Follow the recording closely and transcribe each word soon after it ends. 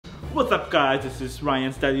What's up guys, this is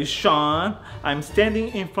Ryan's daddy Sean. I'm standing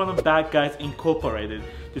in front of Bad Guys Incorporated.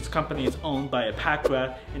 This company is owned by a pack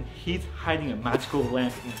rat and he's hiding a magical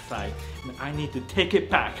lamp inside. And I need to take it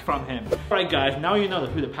back from him. Alright guys, now you know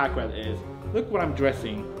who the pack rat is. Look what I'm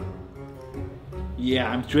dressing. Yeah,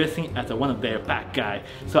 I'm dressing as one of their bad guy.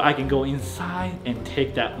 So I can go inside and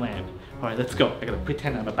take that lamp. Alright, let's go. I gotta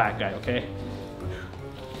pretend I'm a bad guy, okay?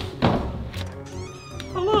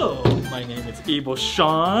 Hello, my name is Evil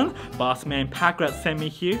Sean. Boss man Pack Rat sent me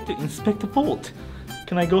here to inspect the vault.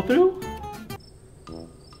 Can I go through?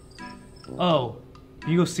 Oh,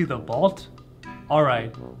 you go see the vault?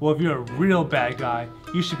 Alright, well if you're a real bad guy,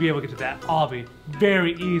 you should be able to get to that obby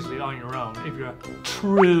very easily on your own if you're a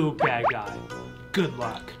true bad guy. Good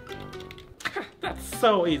luck. That's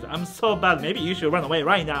so easy. I'm so bad. Maybe you should run away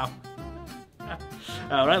right now.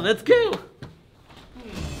 Alright, let's go.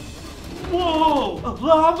 Whoa!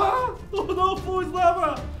 Lava? Oh no, boys,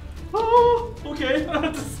 lava! Oh, okay.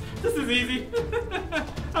 This is easy.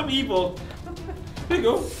 I'm evil. Here you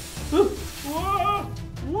go. Whoa!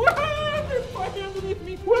 Whoa! There's fire underneath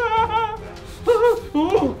me. Whoa!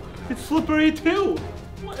 Oh, it's slippery too.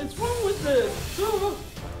 What is wrong with this? Oh,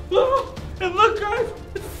 and look, guys,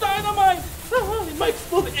 it's dynamite. It might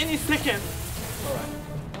explode any second. All right.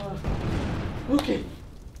 Okay.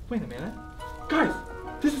 Wait a minute, guys.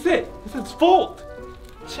 This is it. This is vault.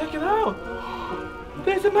 Check it out.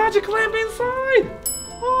 There's a magic lamp inside.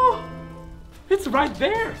 Oh, it's right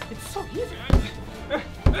there. It's so easy.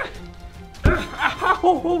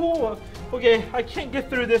 Okay, I can't get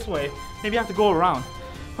through this way. Maybe I have to go around.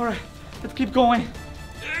 All right, let's keep going.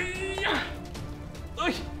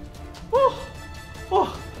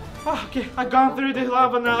 Okay, I've gone through the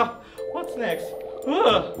lava now. What's next?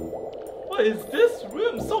 What is this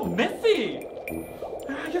room? So messy.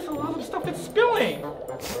 I guess a lot of stuff is spilling.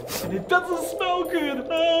 And it doesn't smell good.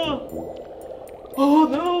 Oh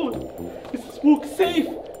no. Is this walk safe?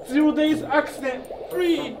 0 days accident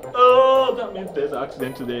free. Oh, that means there's an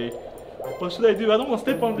accident today. What should I do? I don't want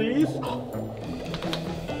to step on these.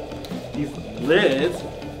 These lids.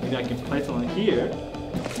 Maybe I can place them on here.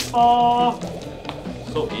 Oh,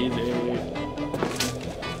 so easy.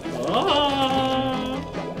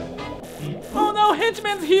 Oh no,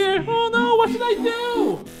 henchman's here! Oh no, what should I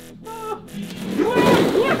do?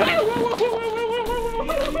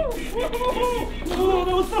 Oh,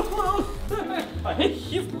 that was so close!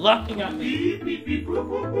 He's laughing at me.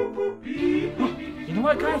 You know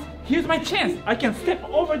what, guys? Here's my chance. I can step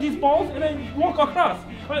over these balls and then walk across.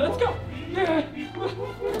 Alright, let's go. Get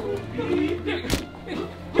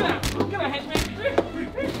out, henchman.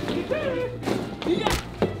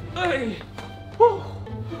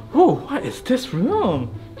 Oh, what is this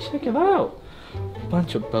room? Check it out. A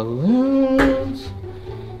bunch of balloons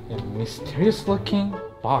and mysterious looking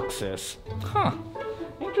boxes. Huh.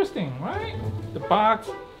 Interesting, right? The box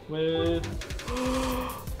with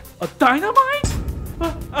a dynamite?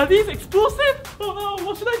 Are these explosive? Oh no,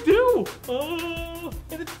 what should I do? Oh,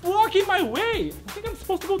 and it's blocking my way. I think I'm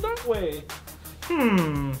supposed to go that way.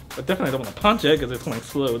 But definitely don't want to punch it because it's going to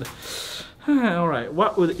explode. Alright,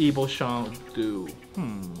 what would Evil Sean do?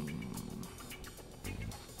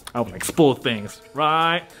 I would explode things,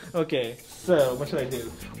 right? Okay, so what should I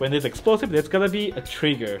do? When it's explosive, there's gotta be a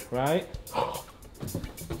trigger, right?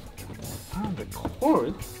 Found the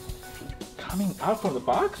cord coming out from the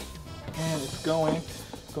box, and it's going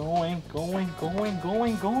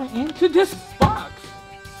into this box.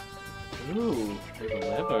 Ooh, there's a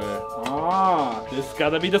lever. Ah, this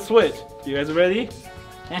gotta be the switch. You guys ready?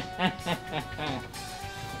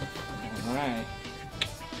 Alright.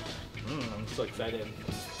 I'm so excited.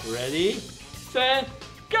 Ready, set,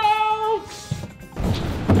 go!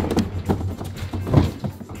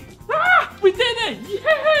 Ah! We did it!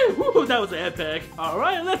 Yay! Woo, that was epic.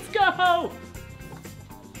 Alright, let's go!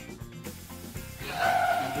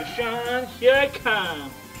 Sean, here I come.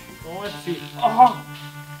 Oh, let's see. Oh,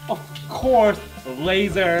 of course, a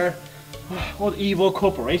laser. What evil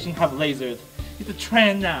corporation have lasers? It's a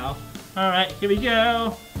trend now. Alright, here we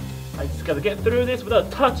go. I just gotta get through this without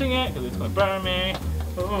touching it, because it's gonna burn me.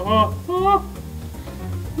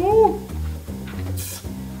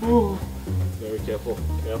 Very careful,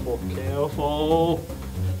 careful.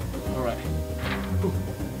 Alright.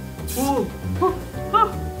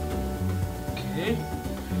 Okay.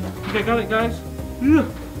 Okay, got it, guys.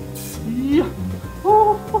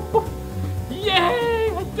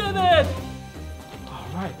 Yay! I did it!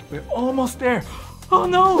 Alright, we're almost there. Oh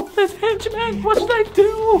no, this henchman! What should I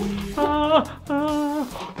do? I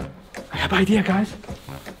have an idea, guys.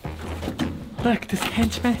 Look, this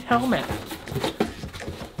henchman helmet.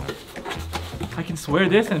 I can can swear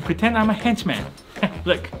this and pretend I'm a henchman.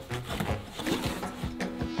 Look.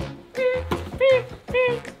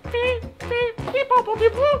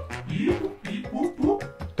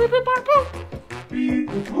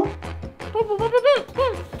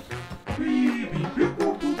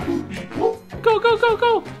 Go, go, go,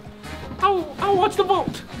 go! I'll watch the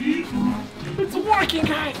vault. It's working,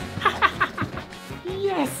 guys.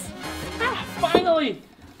 Yes! Finally!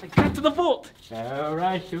 I got to the vault. All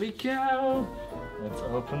right, here we go. Let's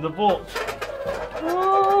open the vault.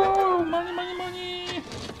 Oh, money, money, money!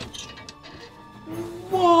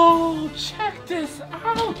 Whoa! Check this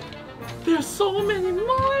out. There's so many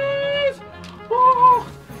monies. Whoa!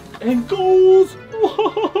 And golds.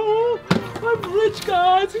 Whoa! I'm rich,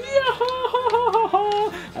 guys. Yeah!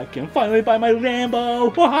 I can finally buy my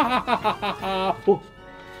Lambo.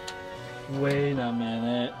 Wait a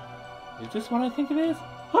minute. Is this what I think it is?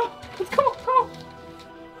 Let's go! Go!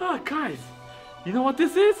 Guys, you know what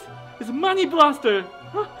this is? It's Money Blaster!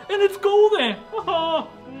 And it's golden!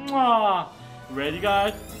 Ready,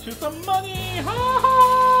 guys? Choose some money!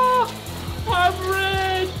 I'm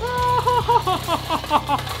rich!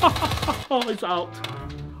 Oh, it's out.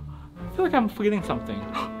 I feel like I'm forgetting something.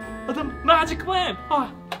 The magic lamp!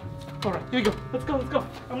 Alright, here we go. Let's go, let's go.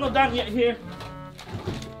 I'm not done yet here.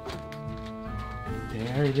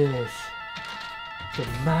 There it is. The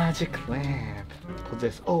magic lamp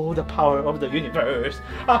possesses all the power of the universe.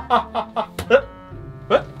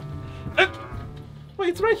 Wait,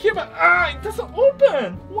 it's right here, but it doesn't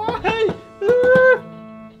open. Why?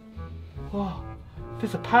 Oh,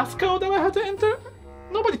 there's a passcode that I have to enter.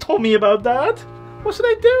 Nobody told me about that. What should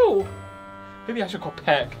I do? Maybe I should call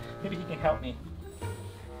Peck. Maybe he can help me.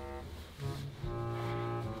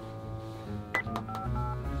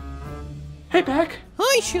 Hey, Peck.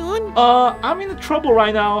 Hi, Sean. I'm in trouble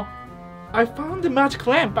right now. I found the magic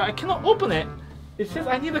lamp, but I cannot open it. It says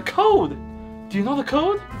I need a code. Do you know the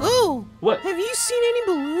code? Oh. What? Have you seen any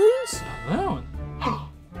balloons? Balloon?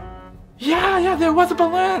 Yeah, there was a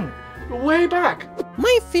balloon. Way back.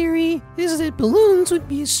 My theory is that balloons would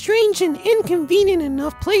be a strange and inconvenient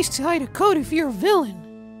enough place to hide a code if you're a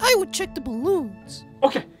villain. I would check the balloons.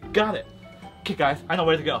 Okay, got it. Okay, guys, I know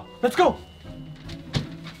where to go. Let's go.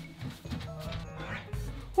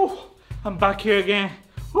 Whew, I'm back here again.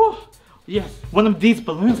 Whew. Yes, one of these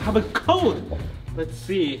balloons have a code. Let's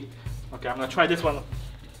see. Okay, I'm gonna try this one.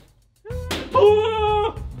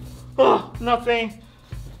 Oh, nothing.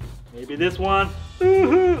 Maybe this one.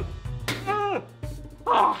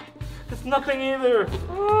 It's nothing either.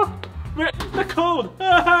 The code.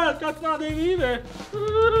 That's not it either.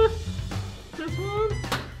 This one.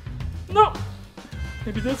 No.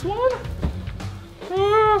 Maybe this one.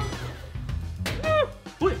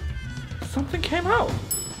 Wait, something came out.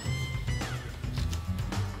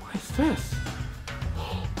 What is this?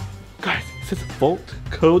 Guys, it says vault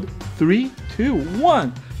code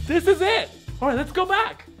 321. This is it. All right, let's go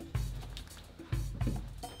back.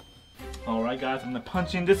 All right, guys, I'm gonna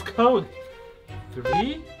punch in this code.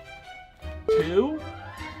 3, 2,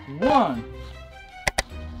 1.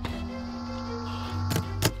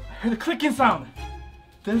 I heard a clicking sound.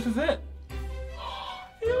 This is it.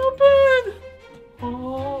 It opened.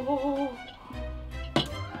 Oh,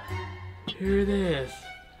 here it is.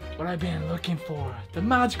 What I've been looking for. The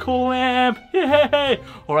magical lamp. Yay!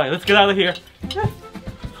 All right, let's get out of here.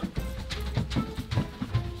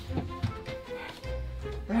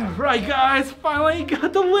 All right, guys, finally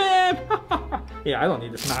got the lamp. Yeah, I don't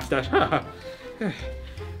need the smash dash.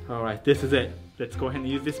 All right, this is it. Let's go ahead and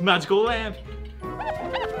use this magical lamp.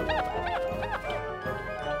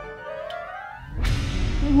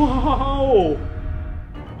 Whoa!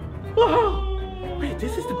 Whoa! Wait,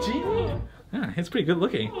 this is the genie? Yeah, it's pretty good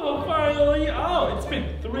looking. Oh, finally! Oh, it's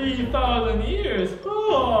been 3,000 years.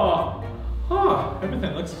 Oh,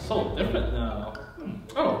 everything looks so different now.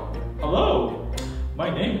 Oh, hello. My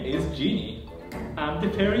name is Genie. I'm the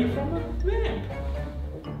fairy from the lamp.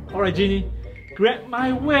 All right, Genie, grant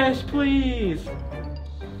my wish, please.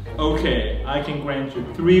 Okay, I can grant you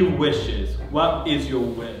 3 wishes. What is your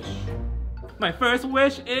wish? My first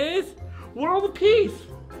wish is world peace.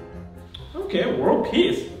 Okay, world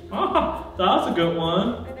peace. That's a good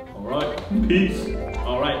one. All right, peace.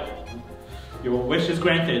 All right, your wish is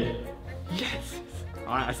granted. Yes.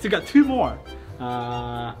 All right, I still got 2 more.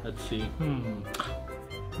 Let's see.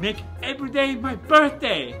 Make every day my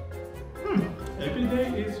birthday. Every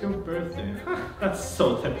day is your birthday. That's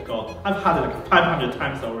so typical. I've had it like 500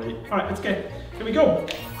 times already. All right, let's get. Here we go.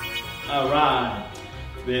 All right.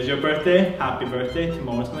 Today's your birthday. Happy birthday.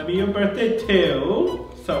 Tomorrow's gonna be your birthday too.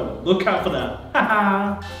 So look out for that.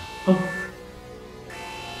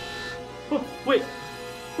 Oh, wait.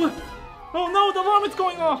 alarm is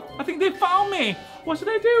going off. I think they found me. What should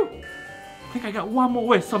I do? I think I got one more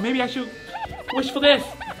wish, so maybe I should wish for this.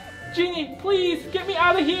 Genie, please get me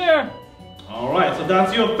out of here. All right, so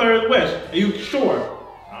that's your third wish. Are you sure?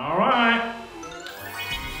 All right.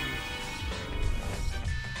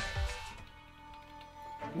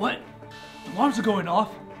 What? Alarms are going off.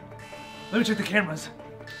 Let me check the cameras.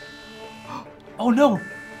 Oh no!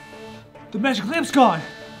 The magic lamp's gone!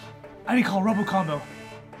 I need to call Robocombo.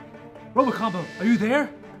 Robocombo, are you there?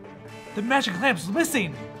 The magic lamp's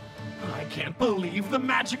missing! I can't believe the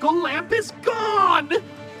magical lamp is gone!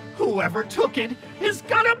 Whoever took it is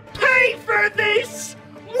gonna pay for this!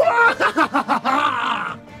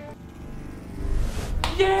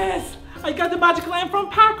 Yes! I got the magic lamp from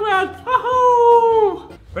Pac-Rat! Oh!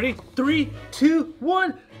 Ready? 3, 2,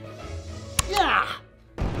 1. Yeah!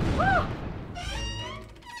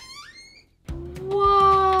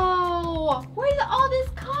 Whoa! Where did all this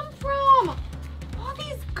come from? All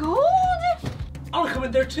these gold? I'll come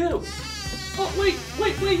in there too. Oh, wait.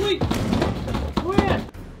 Where?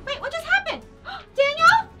 Wait, what just happened?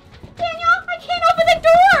 Daniel? Daniel, I can't open the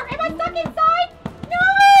door! Am I stuck inside?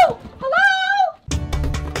 No! Hello?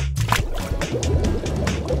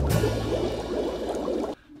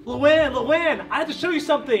 Luann, I have to show you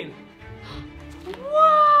something.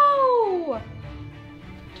 Whoa!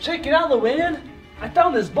 Check it out, Luann. I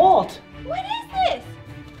found this vault. What is this?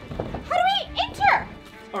 How do we enter?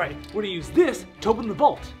 All right, we're gonna use this to open the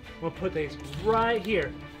vault. We'll put these right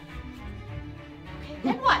here. Okay,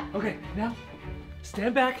 then what? Okay, now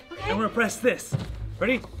stand back Okay. and we're gonna press this.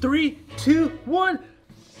 Ready? 3, 2, 1.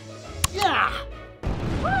 Yeah!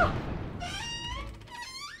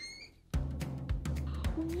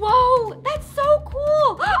 Whoa, that's so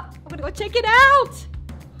cool! I'm gonna go check it out!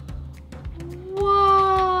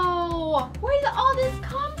 Whoa! Where did all this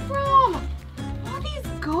come from? All these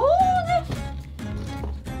gold?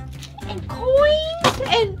 And coins?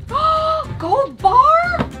 And gold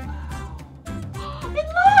bar? And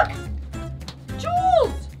look!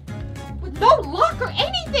 Jewels! With no lock or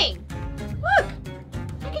anything! Look!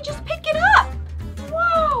 I can just pick it up!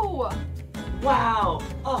 Whoa! Wow!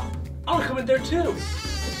 Oh, I'll come in there too.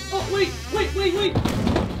 Oh, wait.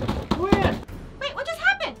 Luann! Wait, what just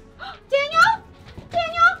happened? Daniel?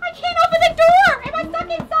 Daniel, I can't open the door! Am I stuck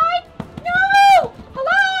inside? No!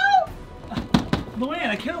 Hello? Luann,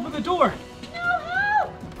 I can't open the door. No,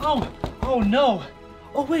 help! Oh no.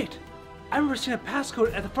 Oh wait, I remember seeing a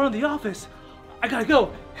passcode at the front of the office. I gotta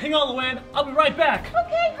go. Hang on, Luann. I'll be right back.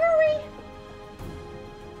 Okay, hurry.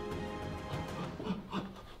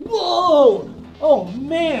 Whoa! Oh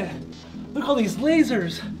man! Look at all these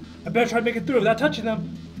lasers. I better try to make it through without touching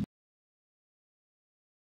them.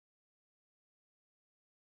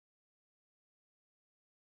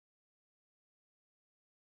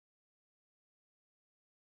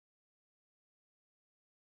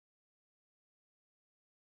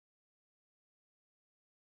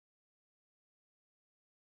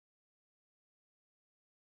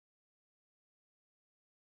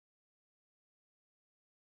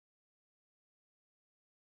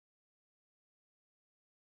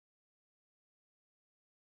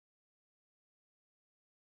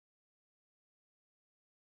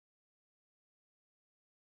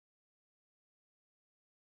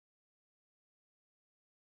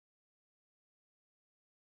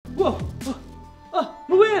 Whoa!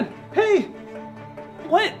 Luann! Hey!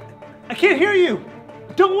 What? I can't hear you!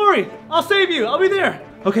 Don't worry! I'll save you! I'll be there!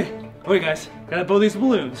 Okay, guys. Gotta blow these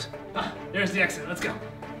balloons. There's the exit. Let's go.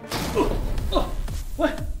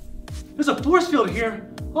 What? There's a force field here.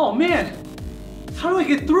 Oh man! How do I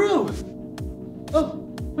get through?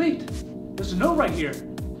 Oh, wait. There's a note right here.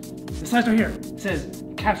 The sign's right here. It says,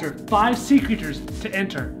 capture 5 sea creatures to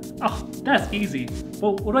enter. Oh, that's easy.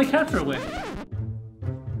 Well, what do I capture it with?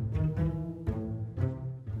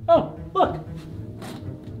 Oh, look!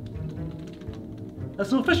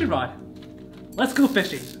 That's a little fishing rod. Let's go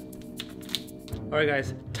fishing. All right,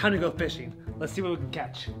 guys, time to go fishing. Let's see what we can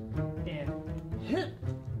catch. And hit.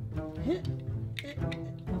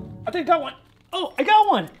 I think I got one. Oh, I got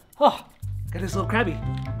one. Oh, got this little crabby.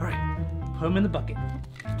 All right, put him in the bucket.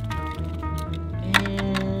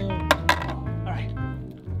 And all right,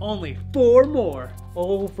 only 4 more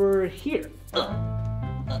over here.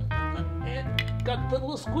 And got the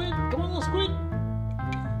little squid. Come on, little squid.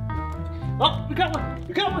 Oh, we got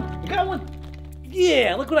one.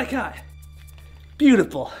 Yeah, look what I got.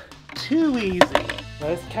 Beautiful. Too easy.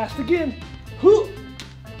 Let's cast again. Whoo!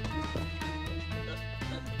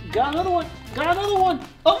 Got another one.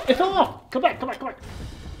 Oh, it fell off. Come back.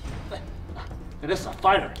 And this is a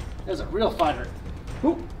fighter. This is a real fighter.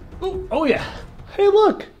 Ooh. Oh yeah. Hey,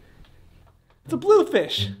 look. It's a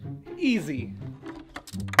bluefish. Easy.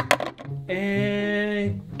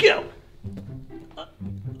 And go. Got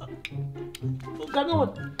another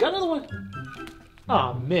one. Got another one.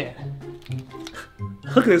 Oh man.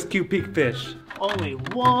 Look at this cute pink fish. Only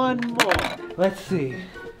one more. Let's see.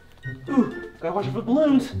 Ooh, gotta watch out for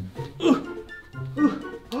balloons. Ooh,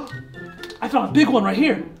 ooh. I found a big one right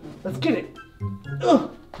here. Let's get it.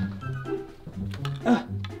 Come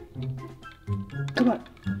on.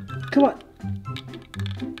 Come on.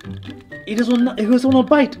 He doesn't want to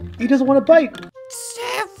bite. He doesn't want to bite.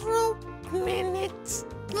 Several minutes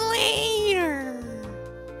later.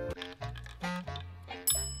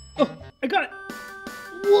 Oh, I got it.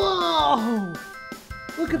 Whoa!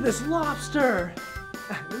 Look at this lobster.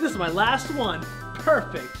 This is my last one.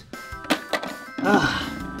 Perfect.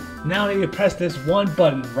 Now I need to press this one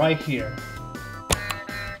button right here.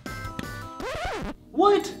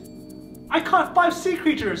 What? I caught 5 sea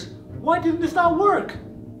creatures. Why didn't this not work?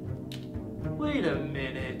 Wait a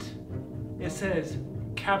minute. It says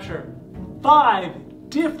capture 5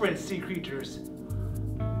 different sea creatures.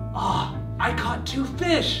 I caught 2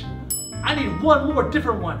 fish. I need one more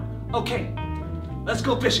different one. Okay, let's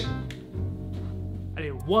go fishing. I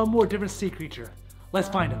need one more different sea creature. Let's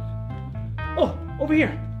find him. Oh, over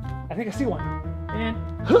here. I think I see one. And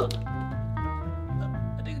I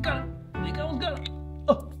think I got him. I think I almost got him.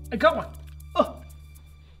 Oh, I got one. Oh,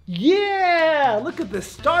 yeah! Look at this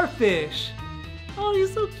starfish. Oh,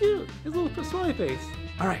 he's so cute. His little smiley face.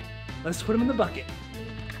 All right, let's put him in the bucket.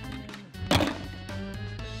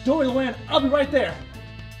 Don't worry, Luann. I'll be right there.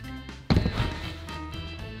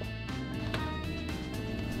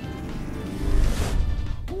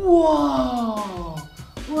 Whoa!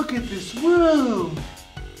 Look at this room.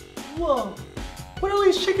 Whoa! What are all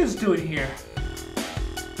these chickens doing here?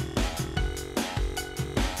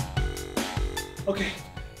 Okay,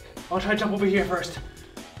 I'll try to jump over here first.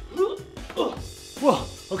 Whoa!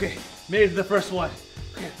 Okay, made it to the first one.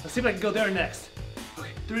 Okay, let's see if I can go there next.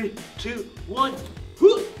 Okay, 3, 2, 1.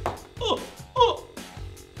 Oh! Oh!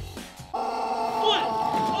 What?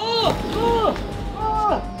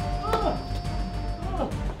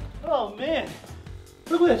 Oh man!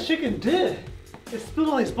 Look what that chicken did! It spilled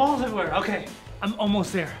all these balls everywhere. Okay, I'm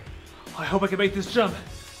almost there. I hope I can make this jump.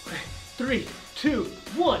 Okay, 3, 2,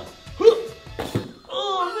 1.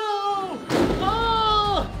 Oh no!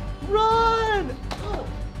 Oh! Run!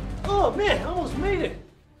 Oh man, I almost made it.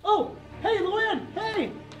 Oh, hey Luann!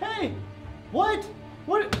 Hey! Hey! What?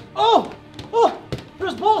 What? Oh! Oh!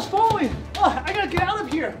 There's balls falling! Oh, I gotta get out of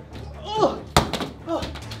here! Oh! Oh!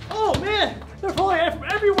 Oh man! They're falling from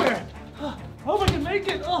everywhere! I hope I can make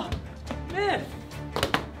it! Oh! Man!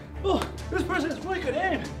 Oh! This person has really good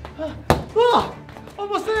aim! Oh!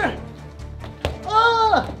 Almost there!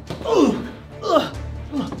 Ah! Oh!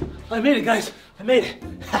 I made it, guys! I made it!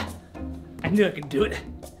 I knew I could do it!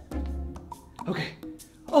 Okay.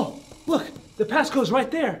 Oh! Look! The passcode's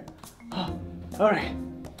right there! Alright.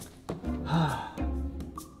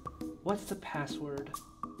 What's the password?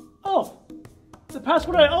 Oh! The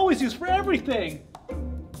password I always use for everything!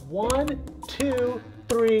 1, 2,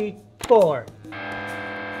 3, 4.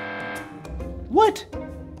 What?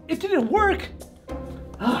 It didn't work!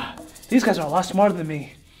 These guys are a lot smarter than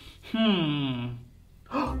me.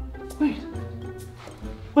 Wait.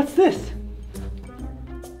 What's this?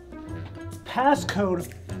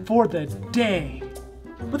 Passcode for the day.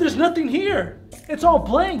 But there's nothing here. It's all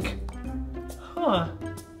blank. Huh.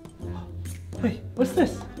 Wait, what's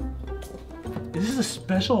this? Is this a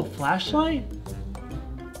special flashlight?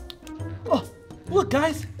 Oh, look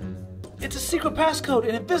guys. It's a secret passcode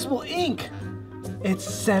in invisible ink. It's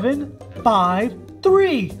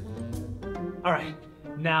 753. All right,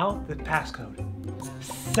 now the passcode.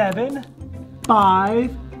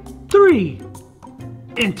 753.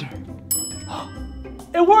 Enter.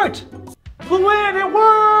 It worked! Luann, it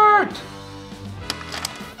worked!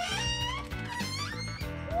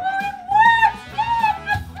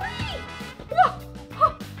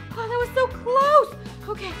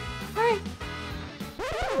 Okay, alright.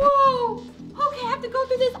 Whoa! Okay, I have to go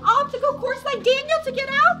through this obstacle course like Daniel to get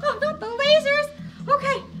out? Oh, not the lasers!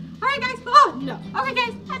 Okay, alright guys. Oh, no. Okay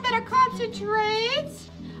guys, I better concentrate.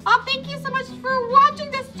 Thank you so much for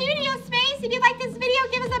watching the Studio Space. If you like this video,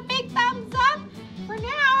 give us a big thumbs up. For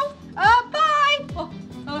now, bye!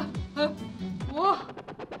 Whoa.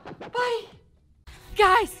 Bye.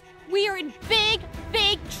 Guys, we are in big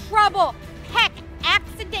trouble. Peck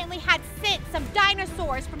accidentally had sent some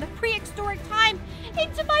dinosaurs from the prehistoric time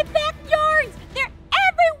into my backyards. They're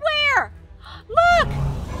everywhere. Look.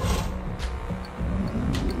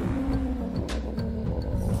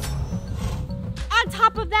 On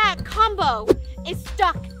top of that, Combo is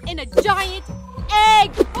stuck in a giant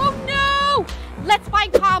egg. Oh no! Let's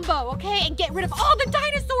find Combo, okay? And get rid of all the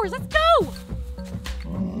dinosaurs. Let's go!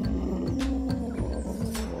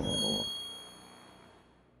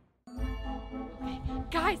 Okay,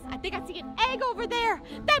 guys, I think I see an egg over there.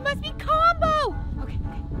 That must be Combo. Okay.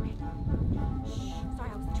 Shh, sorry,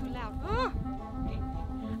 I was too loud. Ugh. Okay,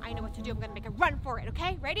 I know what to do. I'm gonna make a run for it,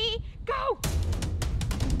 okay? Ready? Go!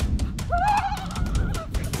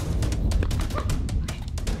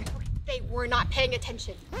 They were not paying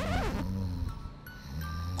attention.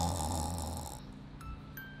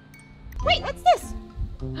 Wait, what's this?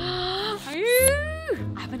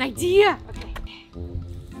 I have an idea. Okay.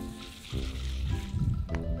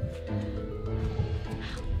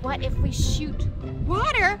 What if we shoot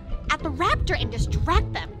water at the raptor and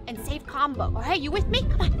distract them and save Combo? All right, you with me?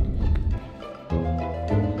 Come on.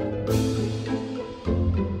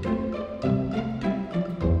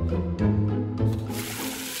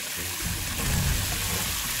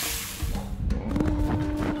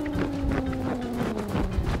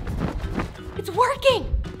 It's working!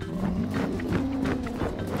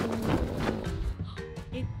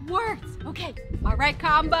 It worked! Okay, all right,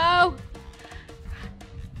 Combo.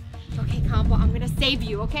 Okay, Combo, I'm gonna save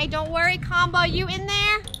you, okay? Don't worry, Combo, you in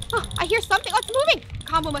there? Oh, I hear something, oh, it's moving!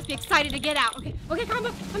 Combo must be excited to get out. Okay,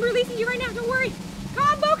 Combo, I'm releasing you right now, don't worry.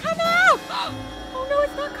 Combo, come out! Oh no,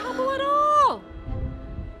 it's not Combo at all.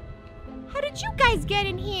 How did you guys get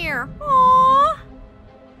in here? Aww.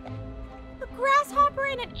 A grasshopper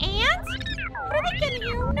and an ant? How did they get in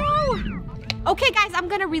here? No. Okay, guys, I'm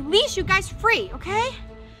gonna release you guys free, okay?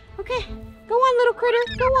 Okay, go on, little critter,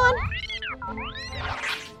 go on.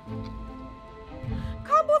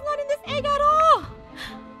 Combo's not in this egg at all.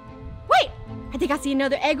 Wait, I think I see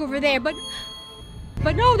another egg over there, but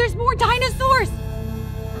no, there's more dinosaurs.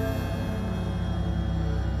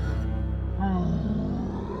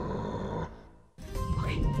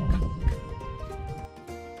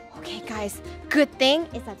 Okay, guys, good thing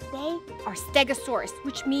is that they are stegosaurus,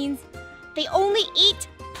 which means they only eat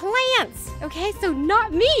plants, okay? So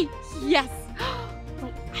not me, yes.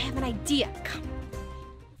 Wait, I have an idea, come.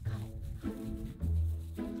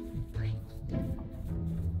 Okay.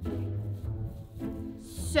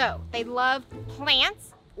 So, they love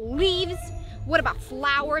plants, leaves. What about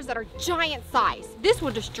flowers that are giant size? This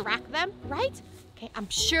will distract them, right? Okay, I'm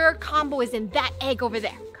sure Combo is in that egg over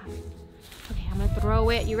there. Come. Okay, I'm gonna throw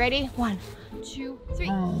it. You ready? 1, 2, 3.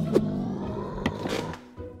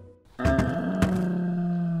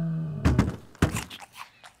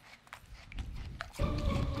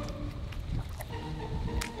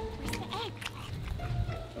 Where's the egg?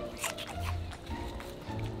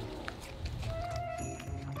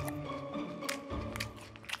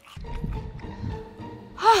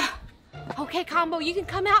 Okay, Combo, you can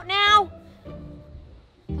come out now.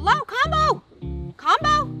 Hello, Combo?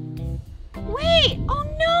 Combo? Wait, oh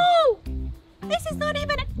no! This is not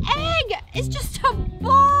even an egg! It's just a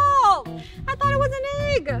ball! I thought it was an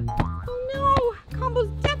egg! Oh no, Combo's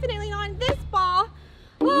definitely not in this ball.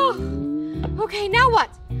 Oh. Okay, now what?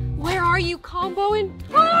 Where are you, Combo? And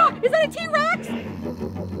ah, is that a T-Rex?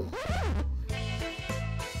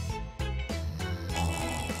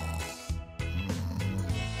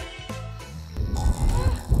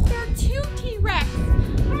 There are 2 T-Rex.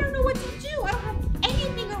 I don't know what to do. I don't have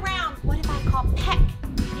anything around. What if I call Peck?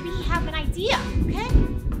 Maybe he has an idea, okay?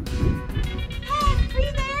 Peck, are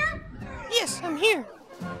you there? Yes, I'm here.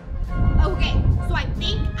 Okay, so I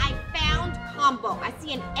think I found Combo. I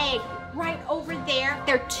see an egg right over there.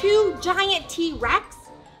 There are 2 giant T-Rex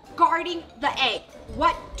guarding the egg.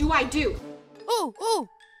 What do I do? Oh,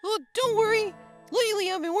 don't worry.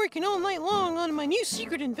 Lately, I've been working all night long on my new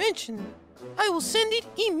secret invention. I will send it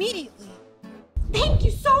immediately. Thank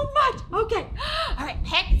you so much. Okay. All right,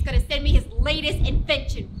 Peck is gonna send me his latest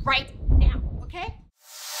invention right now, okay?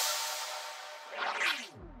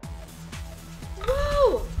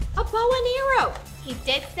 Whoa, a bow and arrow. He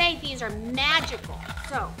did say these are magical.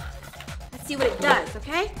 So, let's see what it does,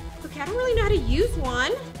 okay? Okay, I don't really know how to use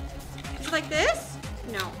one. Is it like this?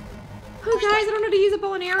 No. Oh, guys, I don't know how to use a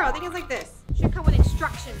bow and arrow. I think it's like this. Should come with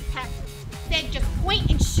instructions, Peck. Then just point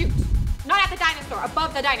and shoot. Not at the dinosaur,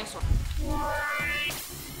 above the dinosaur. Let's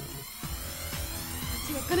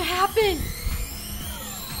see what's gonna happen.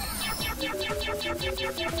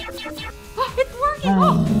 Oh, it's working!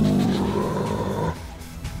 Oh.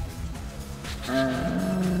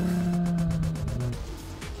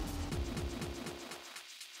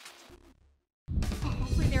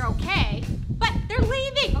 Hopefully they're okay, but they're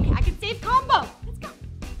leaving. Okay, I can save Combo. Let's go.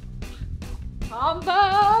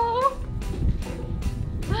 Combo!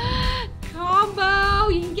 Combo,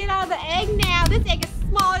 you can get out of the egg now. This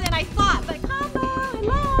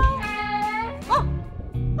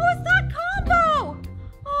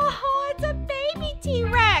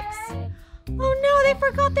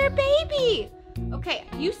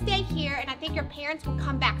stay here, and I think your parents will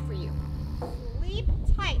come back for you. Sleep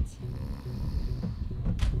tight.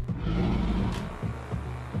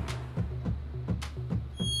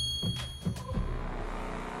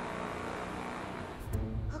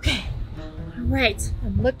 Okay. All right.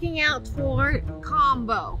 I'm looking out for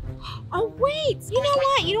Combo. Oh wait, you know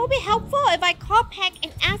what? You know what would be helpful if I call Peck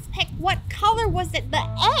and ask Peck what color was it, the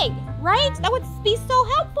egg, right? That would be so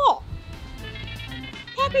helpful.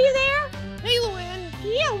 Peck, are you there? Hey, Luann. Can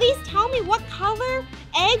you at least tell me what color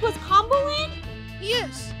egg was Combo in?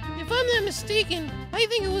 Yes, if I'm not mistaken, I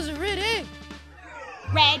think it was a red egg.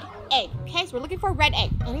 Red egg. Okay, so we're looking for a red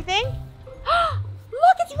egg. Anything?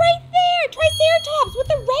 Look, it's right there! Triceratops with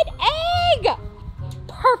the red egg!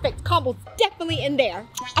 Perfect, Combo's definitely in there.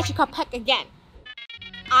 I should call Peck again.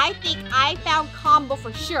 I think I found Combo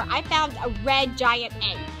for sure. I found a red giant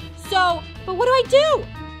egg. So, but what do I do?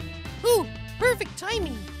 Ooh, perfect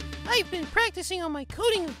timing. I've been practicing on my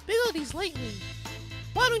coding abilities lately.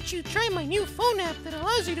 Why don't you try my new phone app that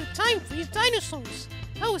allows you to time freeze dinosaurs?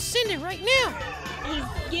 I will send it right now. He's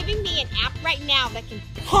giving me an app right now that can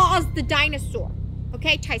pause the dinosaur.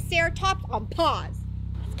 Okay, Triceratops on pause.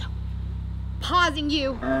 Let's go. Pausing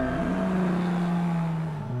you.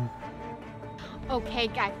 Okay,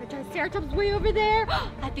 guys, the Triceratops way over there.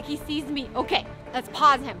 I think he sees me. Okay, let's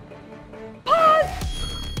pause him. Pause!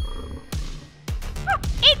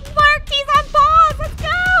 It worked! He's on pause! Let's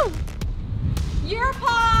go! You're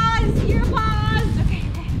paused! You're paused! Okay,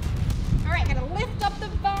 okay. All right, gotta lift up the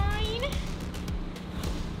vine.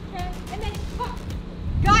 Okay, and then,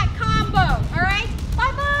 got Combo, all right?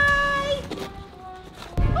 Bye-bye!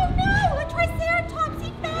 Oh no, the Triceratops,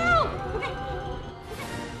 he fell! Okay.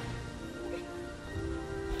 Okay.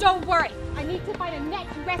 Don't worry, I need to find a net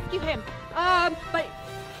to rescue him. But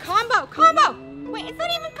Combo! Wait, it's not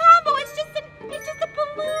even Combo, it's just a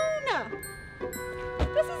balloon!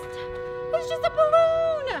 This is just a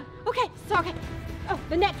balloon! Okay. Oh,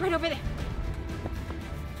 the net's right over there.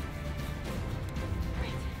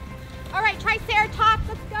 All right, Triceratops,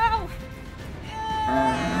 let's go.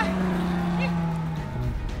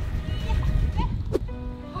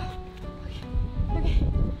 Okay.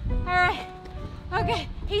 All right. Okay,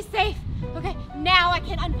 he's safe. Okay, now I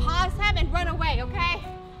can unpause him and run away, okay?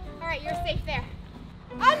 All right, you're safe there.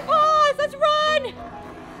 Unpause, let's run!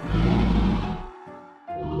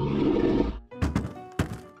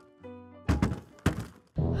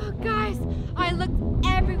 Oh, guys, I looked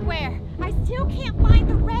everywhere. I still can't find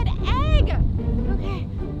the red egg. Okay,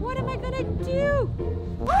 what am I gonna do?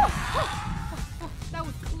 That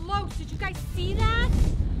was close. Did you guys see that?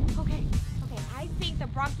 Okay, I think the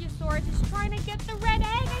Bronchiosaurus is trying to get the red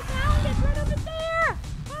egg. I found it right over there.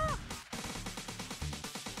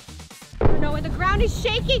 Oh no, and the ground is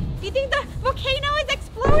shaking. Do you think the volcano is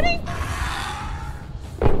exploding?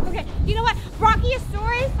 Okay, you know what?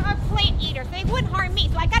 Brachiosaurus are plant eaters. They wouldn't harm me,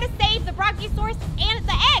 so I gotta save the Brachiosaurus and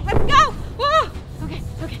the egg. Let's go! Whoa! Okay.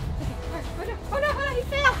 Oh no, he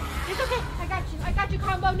fell. It's okay. I got you,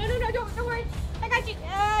 Combo. No, don't worry. I got you.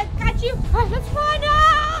 Got you. All right, let's run.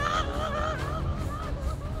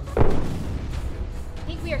 I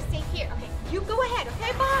think we are safe here. Okay, you go ahead.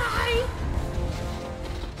 Okay, bye.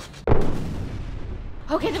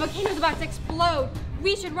 Okay, the volcano's about to explode.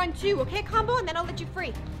 We should run too, okay, Combo? And then I'll let you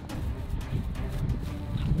free.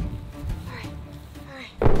 All right.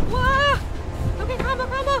 Whoa! Okay, Combo.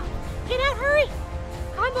 Get out, hurry.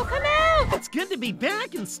 Combo, come out. It's good to be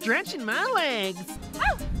back and stretching my legs.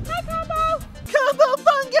 Oh, hi, Combo.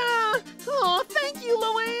 Cowabunga! Oh, thank you,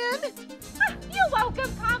 Luann. You're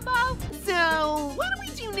welcome, Combo. So, what do we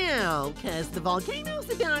do now? Because the volcano's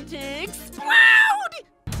about to explode!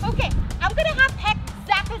 Okay, I'm gonna have Peck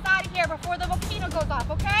zap us out of here before the volcano goes off,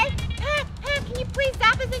 okay? Peck, can you please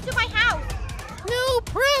zap us into my house? No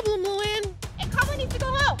problem, Luann. And Combo needs to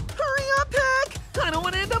go home. Hurry up, Peck! I don't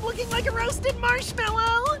want to end up looking like a roasted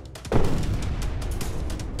marshmallow!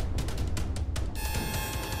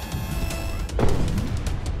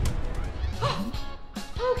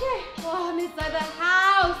 Okay, well, I'm inside the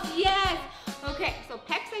house, yes. Okay, so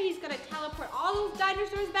Peck said he's gonna teleport all those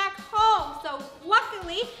dinosaurs back home. So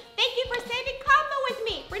luckily, thank you for saving Combo with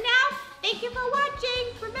me. For now, thank you for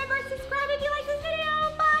watching. Remember, subscribe if you like this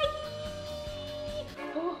video. Bye.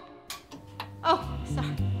 Oh,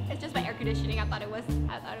 sorry. It's just my air conditioning. I thought it was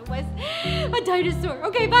a dinosaur.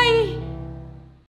 Okay, bye.